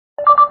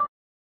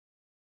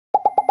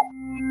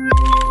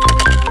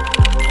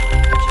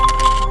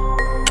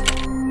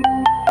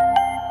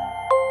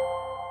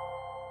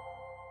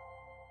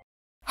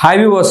Hi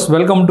viewers,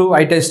 welcome to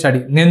ITI study.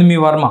 నేను మీ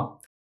Varma.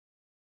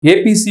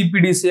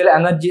 APCPDCL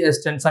energy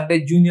assistants అంటే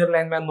junior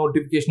lineman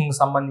notification కి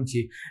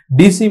సంబంధించి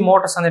DC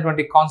మోటార్స్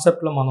అనేటువంటి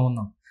కాన్సెప్ట్ లో మనం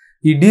ఉన్నాం.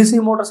 ఈ DC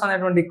మోటార్స్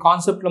అనేటువంటి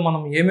కాన్సెప్ట్ లో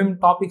మనం ఏమేం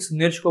టాపిక్స్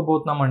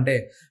నేర్చుకోబోతున్నాం అంటే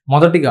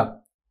మొదటిగా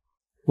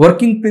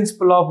working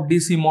principle of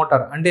DC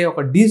motor అంటే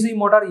ఒక DC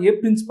మోటార్ ఏ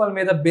ప్రిన్సిపల్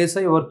మీద బేస్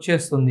అయ్యి వర్క్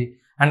చేస్తుంది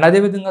అండ్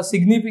అదే విధంగా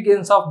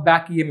significance of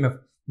back EMF.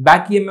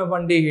 Back EMF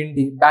అంటే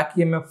ఏంటి? బ్యాక్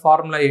EMF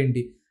ఫార్ములా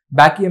ఏంటి?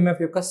 బ్యాక్ EMF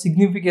యొక్క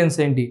సిగ్నిఫికెన్స్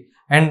ఏంటి?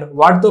 అండ్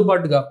వాటితో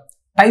పాటుగా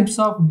టైప్స్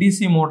ఆఫ్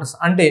DC మోటార్స్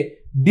అంటే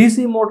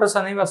DC మోటార్స్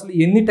అనేవి అసలు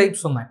ఎన్ని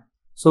టైప్స్ ఉన్నాయి,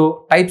 so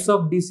types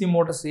of DC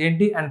Motors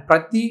ఏంటి అండ్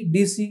ప్రతి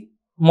DC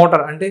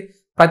మోటార్ అంటే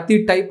ప్రతి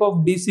టైప్ ఆఫ్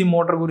DC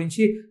మోటార్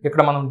గురించి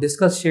ఇక్కడ మనం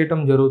డిస్కస్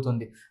చేయడం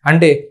జరుగుతుంది.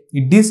 అంటే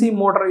ఈ DC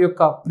మోటార్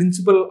యొక్క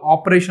ప్రిన్సిపల్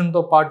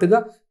ఆపరేషన్తో పాటుగా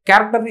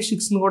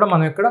క్యారెక్టరిస్టిక్స్ని కూడా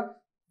మనం ఇక్కడ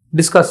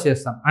డిస్కస్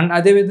చేస్తాం. అండ్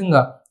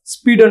అదేవిధంగా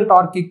స్పీడ్ అండ్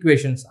టార్క్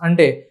ఈక్వేషన్స్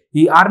అంటే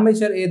ఈ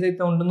ఆర్మేచర్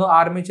ఏదైతే ఉంటుందో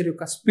ఆర్మేచర్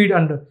యొక్క స్పీడ్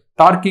అండ్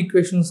టార్క్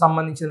ఈక్వేషన్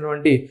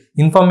సంబంధించినటువంటి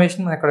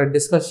ఇన్ఫర్మేషన్ ఇక్కడ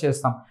డిస్కస్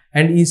చేస్తాం.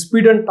 అండ్ ఈ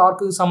స్పీడ్ అండ్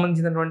టార్క్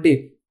సంబంధించినటువంటి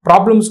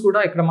ప్రాబ్లమ్స్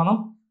కూడా ఇక్కడ మనం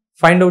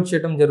ఫైండ్ అవుట్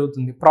చేయడం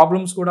జరుగుతుంది,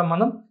 ప్రాబ్లమ్స్ కూడా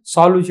మనం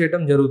సాల్వ్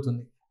చేయడం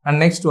జరుగుతుంది. And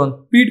next one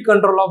speed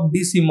control of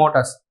DC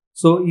Motors.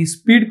 So ఈ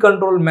స్పీడ్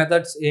కంట్రోల్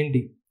మెథడ్స్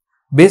ఏంటి?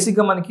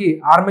 బేసిక్గా మనకి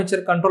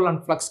armature control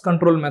and flux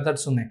control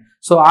methods ఉన్నాయి.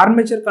 So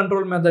armature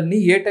control మెథడ్ని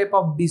A type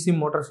of DC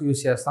Motors use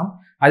చేస్తాం,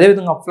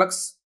 అదేవిధంగా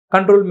flux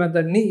control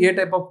మెథడ్ని A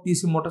type of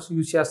DC Motors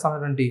use చేస్తాం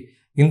అనేటువంటి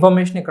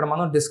information ఇక్కడ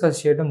మనం డిస్కస్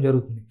చేయడం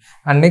జరుగుతుంది.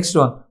 And next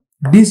one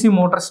DC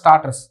motor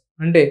starters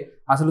అంటే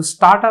అసలు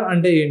స్టార్టర్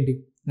అంటే ఏంటి,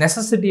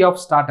 నెసెసిటీ ఆఫ్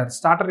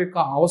స్టార్టర్ యొక్క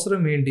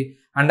అవసరం ఏంటి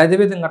అండ్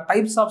అదేవిధంగా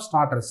టైప్స్ ఆఫ్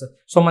స్టార్టర్స్.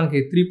 సో మనకి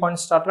 3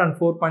 point starter and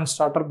 4 point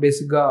starter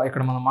బేసిక్గా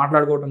ఇక్కడ మనం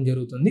మాట్లాడుకోవడం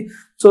జరుగుతుంది.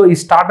 సో ఈ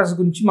స్టార్టర్స్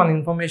గురించి మన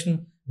ఇన్ఫర్మేషన్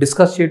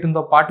డిస్కస్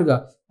చేయడంతో పాటుగా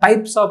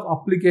టైప్స్ ఆఫ్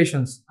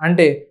అప్లికేషన్స్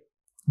అంటే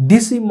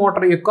DC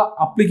మోటార్ యొక్క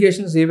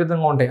అప్లికేషన్స్ ఏ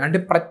విధంగా ఉంటాయి అంటే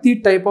ప్రతి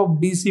టైప్ ఆఫ్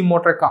DC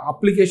మోటార్ యొక్క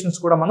అప్లికేషన్స్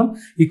కూడా మనం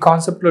ఈ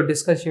కాన్సెప్ట్లో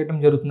డిస్కస్ చేయడం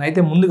జరుగుతుంది.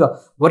 అయితే ముందుగా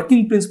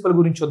వర్కింగ్ ప్రిన్సిపల్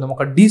గురించి చూద్దాం.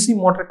 ఒక DC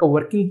మోటార్ యొక్క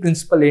వర్కింగ్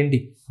ప్రిన్సిపల్ ఏంటి?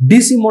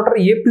 DC మోటార్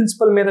ఏ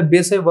ప్రిన్సిపల్ మీద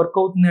బేస్ అయి వర్క్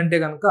అవుతుంది అంటే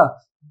కనుక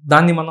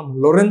దాన్ని మనం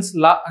లోరెన్స్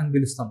లా అని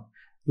పిలుస్తాం.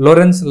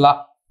 లోరెన్స్ లా.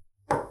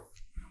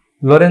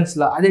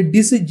 అదే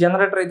DC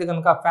జనరేటర్ అయితే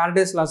కనుక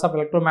Faraday's loss of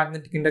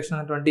electromagnetic induction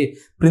అనేటువంటి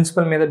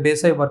ప్రిన్సిపల్ మీద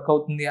బేస్ అయి వర్క్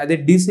అవుతుంది. అదే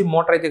DC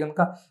మోటార్ అయితే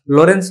కనుక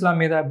లోరెన్స్ లా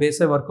మీద బేస్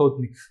అయి వర్క్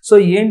అవుతుంది. సో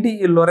ఏంటి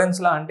ఈ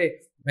లోరెన్స్ లా అంటే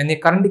when a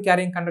current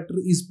carrying conductor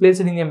is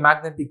placed in a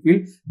magnetic field,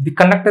 the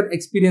conductor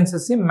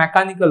experiences a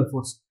mechanical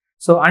force.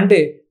 So అంటే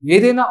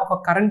ఏదైనా ఒక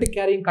కరెంట్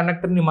క్యారింగ్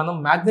కండక్టర్ని మనం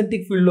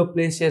మ్యాగ్నెటిక్ ఫీల్డ్లో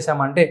ప్లేస్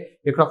చేసామంటే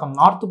ఇక్కడ ఒక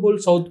నార్త్ పోల్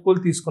సౌత్ పోల్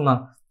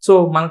తీసుకున్నాను. సో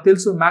మనకు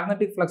తెలుసు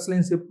మ్యాగ్నెటిక్ ఫ్లక్స్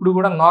లైన్స్ ఎప్పుడు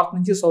కూడా నార్త్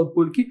నుంచి సౌత్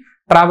పోల్కి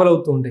ట్రావెల్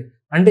అవుతూ ఉంటాయి.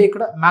 అంటే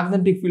ఇక్కడ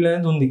మ్యాగ్నెటిక్ ఫీల్డ్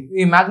అనేది ఉంది.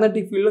 ఈ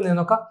మ్యాగ్నెటిక్ ఫీల్డ్లో నేను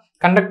ఒక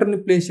కండక్టర్ని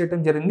ప్లేస్ చేయడం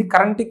జరిగింది,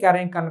 కరెంట్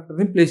క్యారింగ్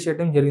కండక్టర్ని ప్లేస్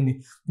చేయడం జరిగింది.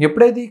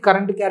 ఎప్పుడైతే ఈ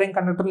కరెంట్ క్యారింగ్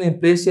కండక్టర్ నేను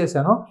ప్లేస్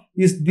చేశానో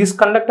this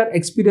conductor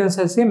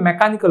experiences A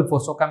mechanical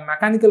force. ఒక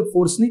మెకానికల్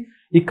ఫోర్స్ని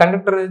ఈ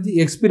కండక్టర్ అనేది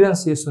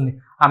ఎక్స్పీరియన్స్ చేస్తుంది.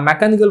 ఆ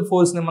మెకానికల్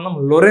ఫోర్స్ని మనం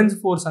లోరెన్స్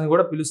ఫోర్స్ అని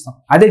కూడా పిలుస్తాం.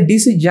 అదే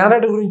DC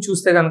జనరేటర్ గురించి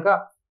చూస్తే కనుక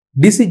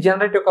DC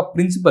జనరేటర్ యొక్క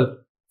principal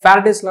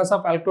Faraday's loss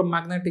of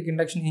electromagnetic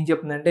induction ఏం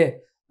చెప్తుందంటే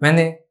when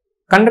a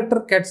conductor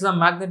cuts the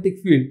magnetic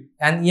field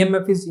an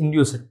EMF is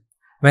induced.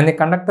 When a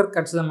conductor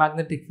cuts the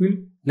magnetic field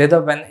లేదా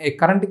when a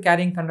current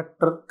carrying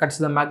conductor cuts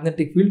the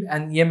magnetic field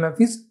an EMF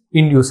is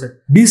induced.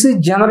 DC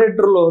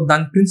జనరేటర్లో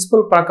దాని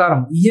principal ప్రకారం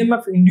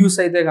EMF induce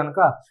అయితే కనుక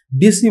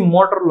DC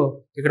మోటార్లో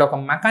ఇక్కడ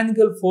ఒక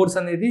mechanical force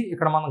అనేది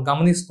ఇక్కడ మనం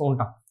గమనిస్తూ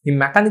ఉంటాం. ఈ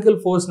మెకానికల్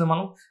ఫోర్స్ని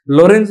మనం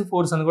లోరెన్స్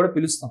ఫోర్స్ అని కూడా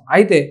పిలుస్తాం.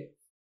 అయితే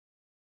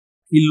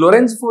ఈ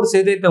లోరెన్స్ ఫోర్స్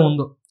ఏదైతే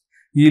ఉందో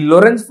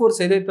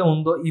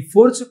ఈ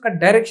ఫోర్స్ యొక్క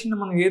డైరెక్షన్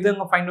మనం ఏ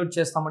విధంగా ఫైండ్ అవుట్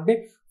చేస్తామంటే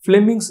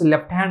Fleming's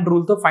left hand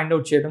రూల్తో find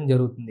out చేయడం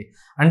జరుగుతుంది.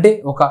 అంటే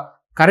ఒక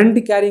కరెంట్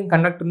క్యారింగ్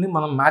కండక్టర్ని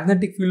మనం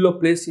మ్యాగ్నెటిక్ ఫీల్డ్లో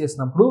ప్లేస్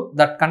చేసినప్పుడు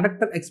that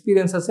conductor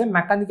experiences A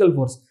mechanical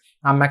force.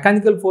 ఆ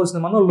మెకానికల్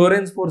ఫోర్స్ని మనం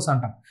లోరెన్స్ ఫోర్స్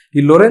అంటాం.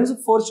 ఈ లోరెన్స్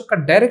ఫోర్స్ యొక్క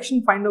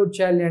డైరెక్షన్ ఫైండ్ అవుట్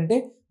చేయాలి అంటే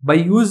by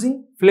using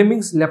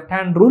Fleming's left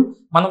hand rule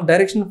మనం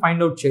డైరెక్షన్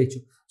ఫైండ్ అవుట్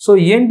చేయొచ్చు. సో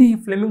ఏంటి ఈ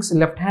ఫ్లెమింగ్స్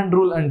లెఫ్ట్ హ్యాండ్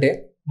రూల్ అంటే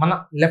మన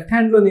లెఫ్ట్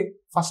హ్యాండ్లోని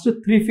ఫస్ట్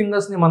 3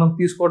 ఫింగర్స్ని మనం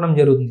తీసుకోవడం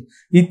జరుగుతుంది.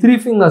 ఈ 3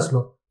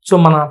 ఫింగర్స్లో సో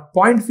మన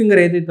పాయింట్ ఫింగర్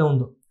ఏదైతే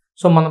ఉందో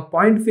సో మన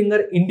point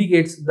finger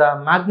indicates the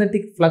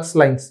magnetic flux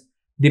lines,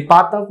 the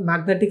path of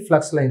magnetic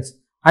flux lines.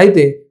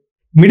 అయితే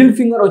మిడిల్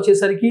ఫింగర్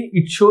వచ్చేసరికి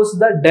it shows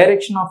the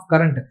direction of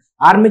current.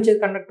 Armature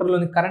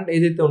కండక్టర్లోని current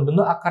ఏదైతే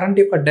ఉంటుందో ఆ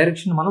కరెంట్ యొక్క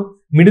డైరెక్షన్ మనం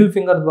మిడిల్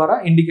ఫింగర్ ద్వారా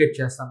ఇండికేట్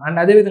చేస్తాం. అండ్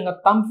అదేవిధంగా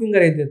థంబ్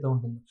ఫింగర్ ఏదైతే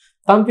ఉంటుందో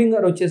థంబ్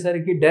ఫింగర్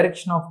వచ్చేసరికి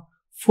డైరెక్షన్ ఆఫ్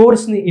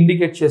ఫోర్స్ని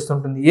ఇండికేట్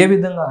చేస్తుంటుంది. ఏ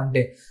విధంగా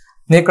అంటే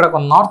నేను ఇక్కడ ఒక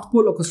నార్త్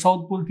పోల్ ఒక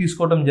సౌత్ పోల్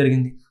తీసుకోవడం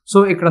జరిగింది. సో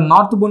ఇక్కడ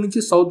నార్త్ పోల్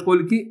నుంచి సౌత్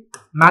పోల్కి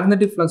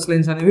మ్యాగ్నెటిక్ ఫ్లక్స్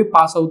లైన్స్ అనేవి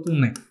పాస్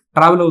అవుతున్నాయి,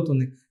 ట్రావెల్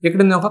అవుతుంది.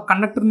 ఇక్కడ నేను ఒక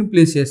కండక్టర్ని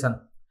ప్లేస్ చేశాను.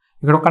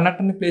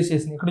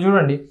 ఇక్కడ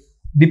చూడండి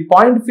the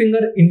point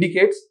finger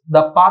indicates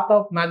the path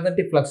of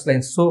magnetic flux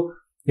lines. So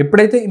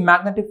ఎప్పుడైతే ఈ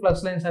మ్యాగ్నెటిక్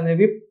ఫ్లక్స్ లైన్స్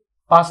అనేవి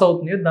పాస్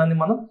అవుతున్నాయో దాన్ని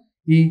మనం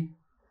ఈ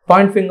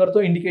పాయింట్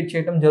ఫింగర్తో ఇండికేట్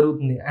చేయడం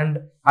జరుగుతుంది. అండ్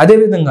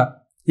అదేవిధంగా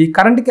ఈ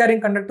కరెంట్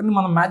క్యారింగ్ కండక్టర్ని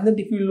మనం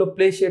మ్యాగ్నెటిక్ ఫీల్డ్లో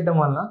ప్లేస్ చేయడం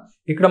వల్ల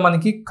ఇక్కడ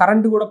మనకి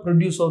కరెంట్ కూడా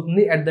ప్రొడ్యూస్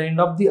అవుతుంది at the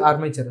end of the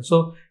armature. So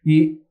ఈ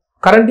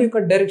కరెంట్ యొక్క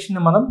డైరెక్షన్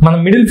మనం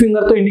మిడిల్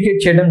ఫింగర్ తో ఇండికేట్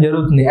చేయడం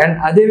జరుగుతుంది. అండ్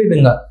అదే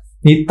విధంగా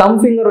ఈ థంబ్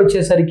ఫింగర్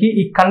వచ్చేసరికి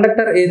ఈ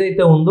కండక్టర్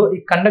ఏదైతే ఉందో ఈ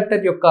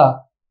కండక్టర్ యొక్క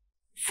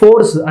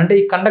ఫోర్స్ అంటే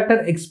ఈ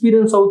కండక్టర్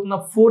ఎక్స్పీరియన్స్ అవుతున్న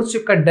ఫోర్స్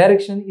యొక్క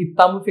డైరెక్షన్ ఈ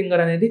థంబ్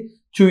ఫింగర్ అనేది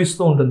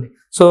చూపిస్తూ ఉంటుంది.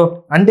 సో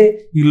అంటే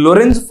ఈ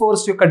లోరెన్స్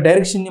ఫోర్స్ యొక్క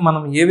డైరెక్షన్ ని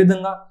మనం ఏ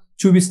విధంగా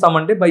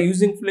చూపిస్తామంటే by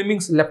using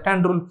Fleming's left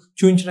hand rule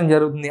చూపించడం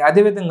జరుగుతుంది.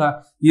 అదేవిధంగా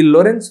ఈ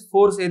లోరెన్స్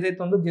ఫోర్స్ ఏదైతే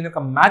ఉందో దీని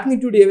యొక్క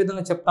మ్యాగ్నిట్యూడ్ ఏ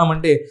విధంగా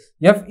చెప్తామంటే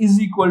F is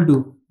equal to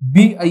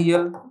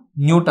BIL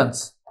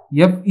Newton's.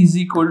 F is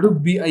equal to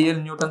BIL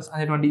Newton's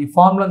అనేటువంటి ఈ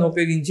ఫార్ములాను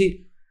ఉపయోగించి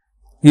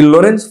ఈ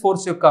లోరెన్స్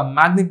ఫోర్స్ యొక్క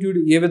మ్యాగ్నిట్యూడ్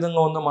ఏ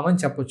విధంగా ఉందో మనం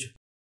చెప్పొచ్చు.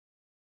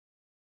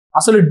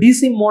 అసలు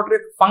DC మోటార్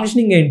యొక్క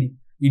ఫంక్షనింగ్ ఏంటి?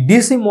 ఈ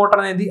DC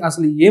మోటార్ అనేది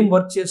అసలు ఏం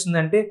వర్క్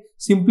చేస్తుందంటే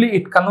simply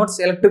it converts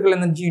electrical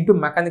energy into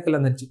mechanical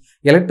energy.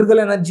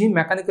 Electrical energy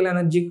mechanical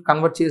ఎనర్జీకి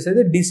కన్వర్ట్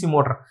చేసేది DC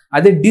మోటార్.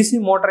 అదే DC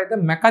మోటార్ అయితే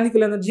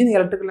మెకానికల్ ఎనర్జీని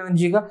ఎలక్ట్రికల్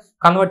ఎనర్జీగా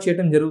కన్వర్ట్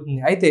చేయడం జరుగుతుంది.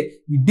 అయితే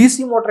ఈ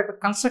DC మోటార్ యొక్క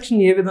కన్స్ట్రక్షన్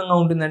ఏ విధంగా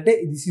ఉంటుందంటే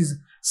this is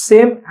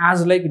same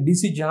as like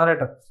DC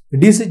generator.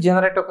 DC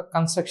generator యొక్క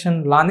కన్స్ట్రక్షన్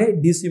లానే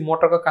DC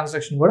మోటార్ యొక్క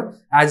కన్స్ట్రక్షన్ కూడా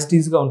యాజ్ ఇట్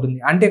ఈస్ గా ఉంటుంది.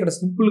 అంటే ఇక్కడ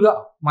సింపుల్ గా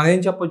మనం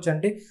ఏం చెప్పొచ్చు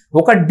అంటే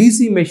ఒక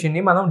DC మెషిన్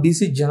ని మనం DC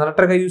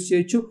జనరేటర్ గా యూజ్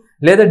చేయొచ్చు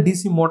లేదా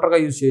DC మోటార్ గా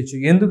యూజ్ చేయొచ్చు.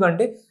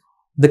 ఎందుకంటే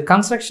the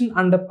construction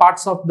and the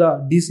parts of the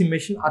DC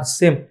machine are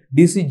same.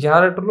 DC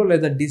జనరేటర్లో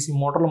లేదా DC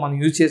మోటార్లో మనం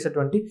యూజ్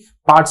చేసేటువంటి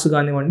పార్ట్స్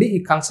కానివ్వండి ఈ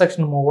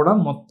కన్స్ట్రక్షన్ కూడా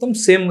మొత్తం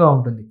సేమ్ గా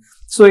ఉంటుంది.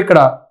 సో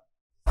ఇక్కడ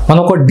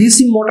మనం ఒక DC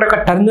మోటార్ యొక్క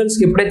టెర్మినల్స్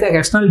కి ఎప్పుడైతే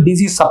ఎక్స్టర్నల్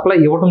DC సప్లై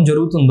ఇవ్వడం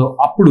జరుగుతుందో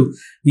అప్పుడు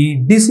ఈ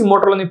DC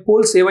మోటార్లోని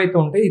పోల్స్ ఏవైతే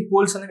ఉంటాయి ఈ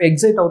పోల్స్ అనేవి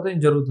ఎగ్జైట్ అవుతాయి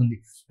జరుగుతుంది.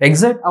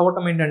 ఎగ్జైట్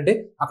అవ్వటం ఏంటంటే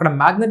అక్కడ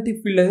మ్యాగ్నెటిక్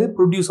ఫీల్డ్ అనేది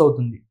ప్రొడ్యూస్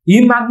అవుతుంది. ఈ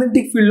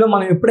మ్యాగ్నెటిక్ ఫీల్డ్ లో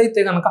మనం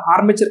ఎప్పుడైతే కనుక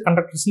ఆర్మేచర్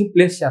కండక్టర్స్ ని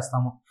ప్లేస్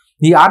చేస్తామో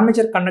ఈ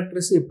ఆర్మేచర్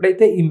కండక్టర్స్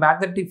ఎప్పుడైతే ఈ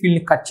మ్యాగ్నెటిక్ ఫీల్డ్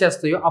ని కట్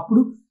చేస్తాయో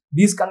అప్పుడు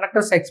these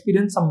conductors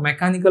experience some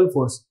mechanical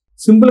force.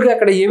 Simple గా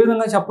ఇక్కడ ఏ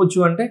విధంగా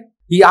చెప్పొచ్చు అంటే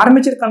ఈ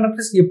ఆర్మేచర్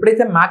కండక్టర్స్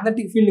ఎప్పుడైతే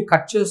మ్యాగ్నెటిక్ ఫీల్డ్ ని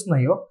కట్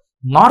చేస్తున్నాయో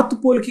నార్త్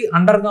పోల్ కి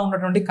అండర్ గా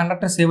ఉన్నటువంటి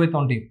కండక్టర్స్ ఏవైతే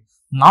ఉంటాయో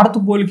నార్త్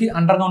పోల్ కి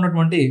అండర్ గా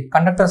ఉన్నటువంటి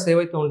కండక్టర్స్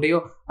ఏవైతే ఉంటాయో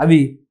అవి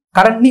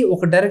కరెంట్ ని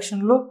ఒక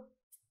డైరెక్షన్ లో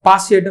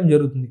పాస్ చేయడం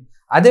జరుగుతుంది.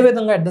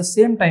 అదేవిధంగా అట్ ద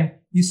సేమ్ టైం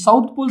ఈ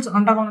సౌత్ పోల్స్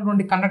అండర్ గా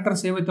ఉన్నటువంటి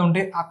కండక్టర్స్ ఏవైతే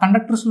ఉంటాయో ఆ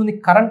కండక్టర్స్ లోని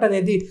కరెంట్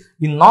అనేది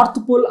ఈ నార్త్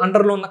పోల్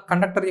అండర్ లో ఉన్న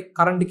కండక్టర్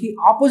కరెంట్ కి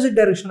ఆపోజిట్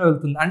డైరెక్షన్ లో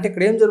వెళ్తుంది. అంటే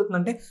ఇక్కడ ఏం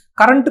జరుగుతుందంటే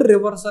కరెంట్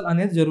రివర్సల్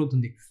అనేది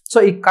జరుగుతుంది. సో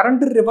ఈ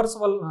కరెంట్ రివర్స్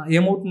వల్ల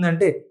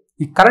ఏమవుతుందంటే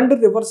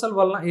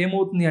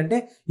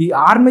ఈ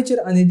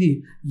ఆర్మేచర్ అనేది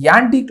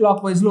యాంటీ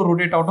క్లాక్ వైజ్ లో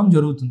రొటేట్ అవడం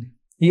జరుగుతుంది.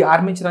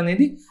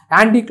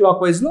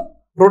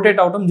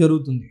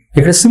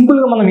 ఇక్కడ సింపుల్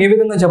గా మనం ఏ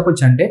విధంగా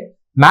చెప్పొచ్చు అంటే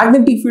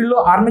మ్యాగ్నెటిక్ ఫీల్డ్ లో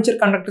ఆర్మేచర్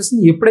కండక్టర్స్ ని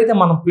ఎప్పుడైతే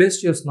మనం ప్లేస్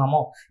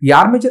చేస్తున్నామో ఈ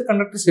ఆర్మేచర్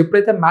కండక్టర్స్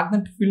ఎప్పుడైతే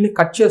మ్యాగ్నెటిక్ ఫీల్డ్ ని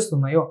కట్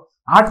చేస్తున్నాయో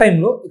ఆ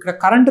టైంలో ఇక్కడ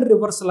కరెంట్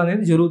రివర్సల్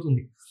అనేది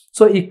జరుగుతుంది.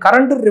 సో ఈ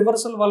కరెంట్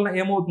రివర్సల్ వలన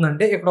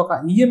ఏమవుతుందంటే ఇక్కడ ఒక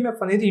EMF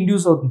అనేది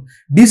ఇండ్యూస్ అవుతుంది.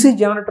 DC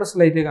జనరేటర్స్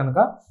లో అయితే కనుక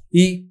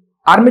ఈ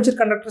ఆర్మేచర్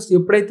కండక్టర్స్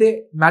ఎప్పుడైతే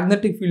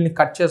మ్యాగ్నెటిక్ ఫీల్డ్ ని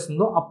కట్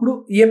చేస్తుందో అప్పుడు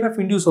EMF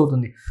ఇండ్యూస్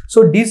అవుతుంది. సో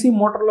DC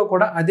మోటార్లో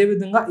కూడా అదే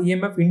విధంగా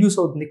EMF ఇండ్యూస్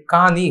అవుతుంది.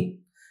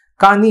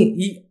 కానీ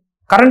ఈ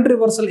కరెంట్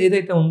రివర్సల్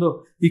ఏదైతే ఉందో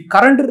ఈ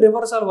కరెంట్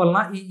రివర్సల్ వలన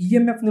ఈ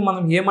EMF ని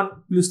మనం ఏమని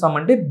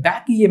పిలుస్తామంటే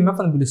బ్యాక్ EMF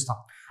అని పిలుస్తాం.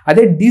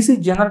 అదే DC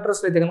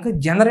జనరేటర్స్ అయితే కనుక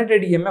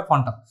జనరేటెడ్ EMF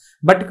అంటాం.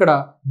 బట్ ఇక్కడ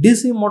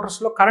DC మోటార్స్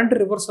లో కరెంట్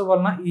రివర్సల్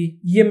వలన ఈ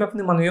EMF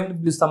ని మనం ఏమని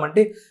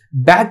పిలుస్తామంటే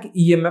బ్యాక్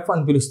EMF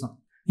అని పిలుస్తాం.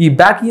 ఈ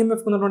బ్యాక్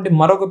EMF ఉన్నటువంటి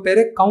మరొక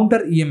పేరే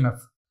కౌంటర్ EMF.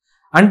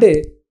 అంటే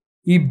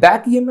ఈ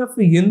బ్యాక్ EMF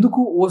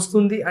ఎందుకు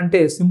వస్తుంది అంటే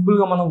సింపుల్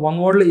గా మనం వన్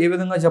వర్డ్ లో ఏ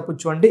విధంగా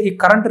చెప్పొచ్చు అంటే ఈ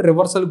కరెంట్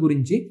రివర్సల్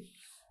గురించి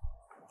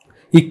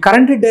ఈ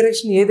కరెంట్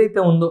డైరెక్షన్ ఏదైతే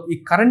ఉందో ఈ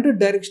కరెంట్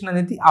డైరెక్షన్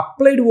అనేది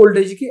అప్లైడ్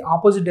వోల్టేజ్ కి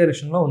ఆపోజిట్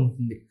డైరెక్షన్ లో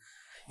ఉంటుంది.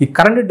 ఈ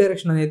కరెంట్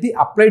డైరెక్షన్ అనేది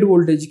అప్లైడ్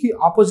వోల్టేజ్ కి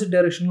ఆపోజిట్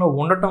డైరెక్షన్ లో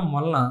ఉండటం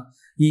వలన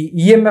ఈ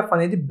EMF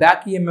అనేది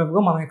బ్యాక్ EMF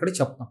గా మనం ఇక్కడ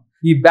చెప్తాం.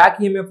 ఈ బ్యాక్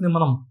EMF ని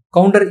మనం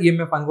కౌంటర్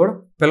EMF అని కూడా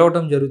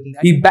పిలవటం జరుగుతుంది.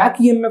 ఈ బ్యాక్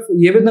EMF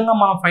ఏ విధంగా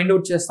మనం ఫైండ్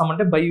అవుట్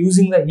చేస్తామంటే by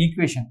using the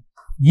equation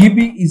EB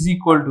is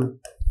equal to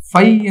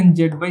phi NZ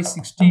by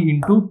 60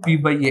 into P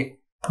by A.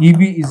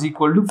 EB is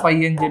equal to phi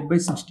NZ by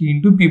 60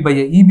 into P by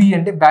A. EB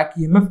అంటే back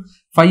EMF,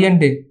 phi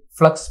అంటే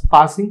flux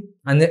passing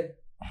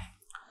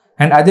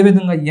and అదే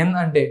విధంగా N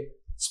అంటే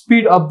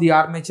speed of the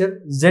armature,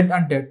 Z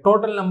అంటే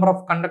total number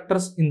of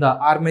conductors in the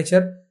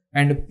armature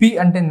and P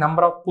అంటే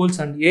number of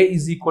poles and A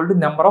is equal to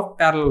number of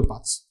parallel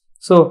paths.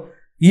 So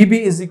EB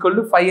is equal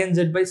to phi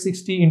NZ by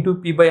 60 into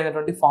P by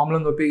అనేటువంటి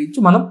ఫార్ములాను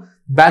ఉపయోగించి మనం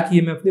back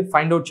EMF ని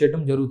find out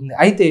చేయడం జరుగుతుంది.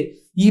 అయితే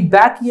ఈ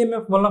బ్యాక్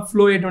EMF వల్ల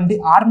ఫ్లో అయ్యేటువంటి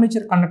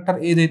ఆర్మేచర్ కండక్టర్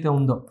ఏదైతే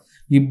ఉందో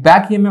ఈ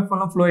బ్యాక్ EMF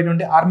వల్ల ఫ్లో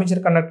అయ్యేటువంటి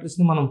ఆర్మేచర్ కండక్టర్స్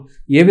ని మనం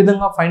ఏ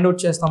విధంగా ఫైండ్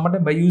అవుట్ చేస్తామంటే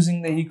by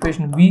using the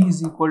equation V is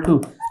equal to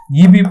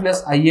EB plus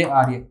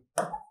IARA.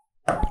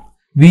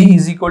 V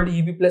is equal to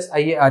EB plus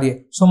IARA.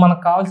 So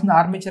మనకు కావాల్సిన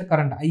ఆర్మేచర్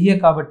కరెంట్ IA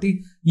కాబట్టి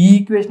ఈ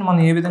ఈక్వేషన్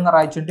మనం ఏ విధంగా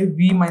రాయొచ్చు అంటే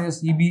V minus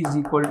EB is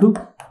equal to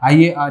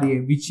IARA,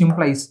 which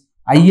implies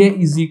IA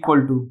is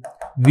equal to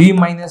V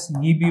minus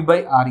EB by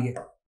RA.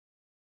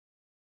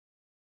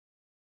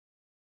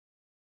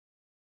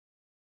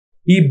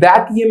 ఈ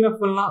back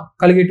EMF వలన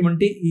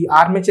కలిగేటువంటి ఈ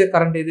ఆర్మేచర్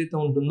కరెంట్ ఏదైతే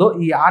ఉంటుందో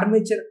ఈ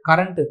ఆర్మేచర్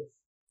కరెంట్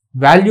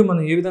వాల్యూ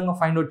మనం ఏ విధంగా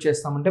ఫైండ్ అవుట్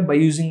చేస్తామంటే by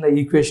using the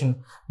equation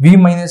V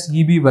minus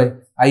EB by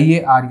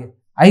IARA.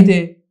 అయితే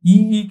ఈ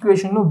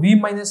ఈక్వేషన్లో V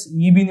మైనస్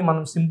ఈబీని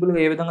మనం సింపుల్గా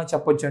ఏ విధంగా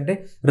చెప్పొచ్చు అంటే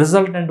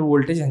రిజల్టెంట్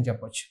వోల్టేజ్ అని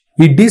చెప్పొచ్చు.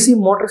 ఈ DC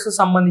మోటార్స్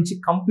సంబంధించి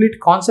కంప్లీట్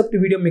కాన్సెప్ట్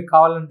వీడియో మీకు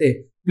కావాలంటే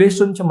ప్లే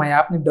స్టోర్ నుంచి మా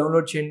యాప్ని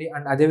డౌన్లోడ్ చేయండి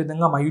అండ్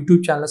అదేవిధంగా మా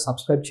యూట్యూబ్ ఛానల్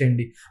సబ్స్క్రైబ్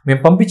చేయండి. మేము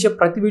పంపించే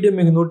ప్రతి వీడియో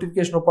మీకు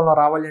నోటిఫికేషన్ రూపంలో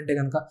రావాలి అంటే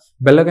కనుక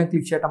బెల్ ఐకాన్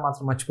క్లిక్ చేయడం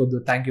మాత్రం మర్చిపోద్దు.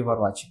 Thank you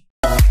for watching.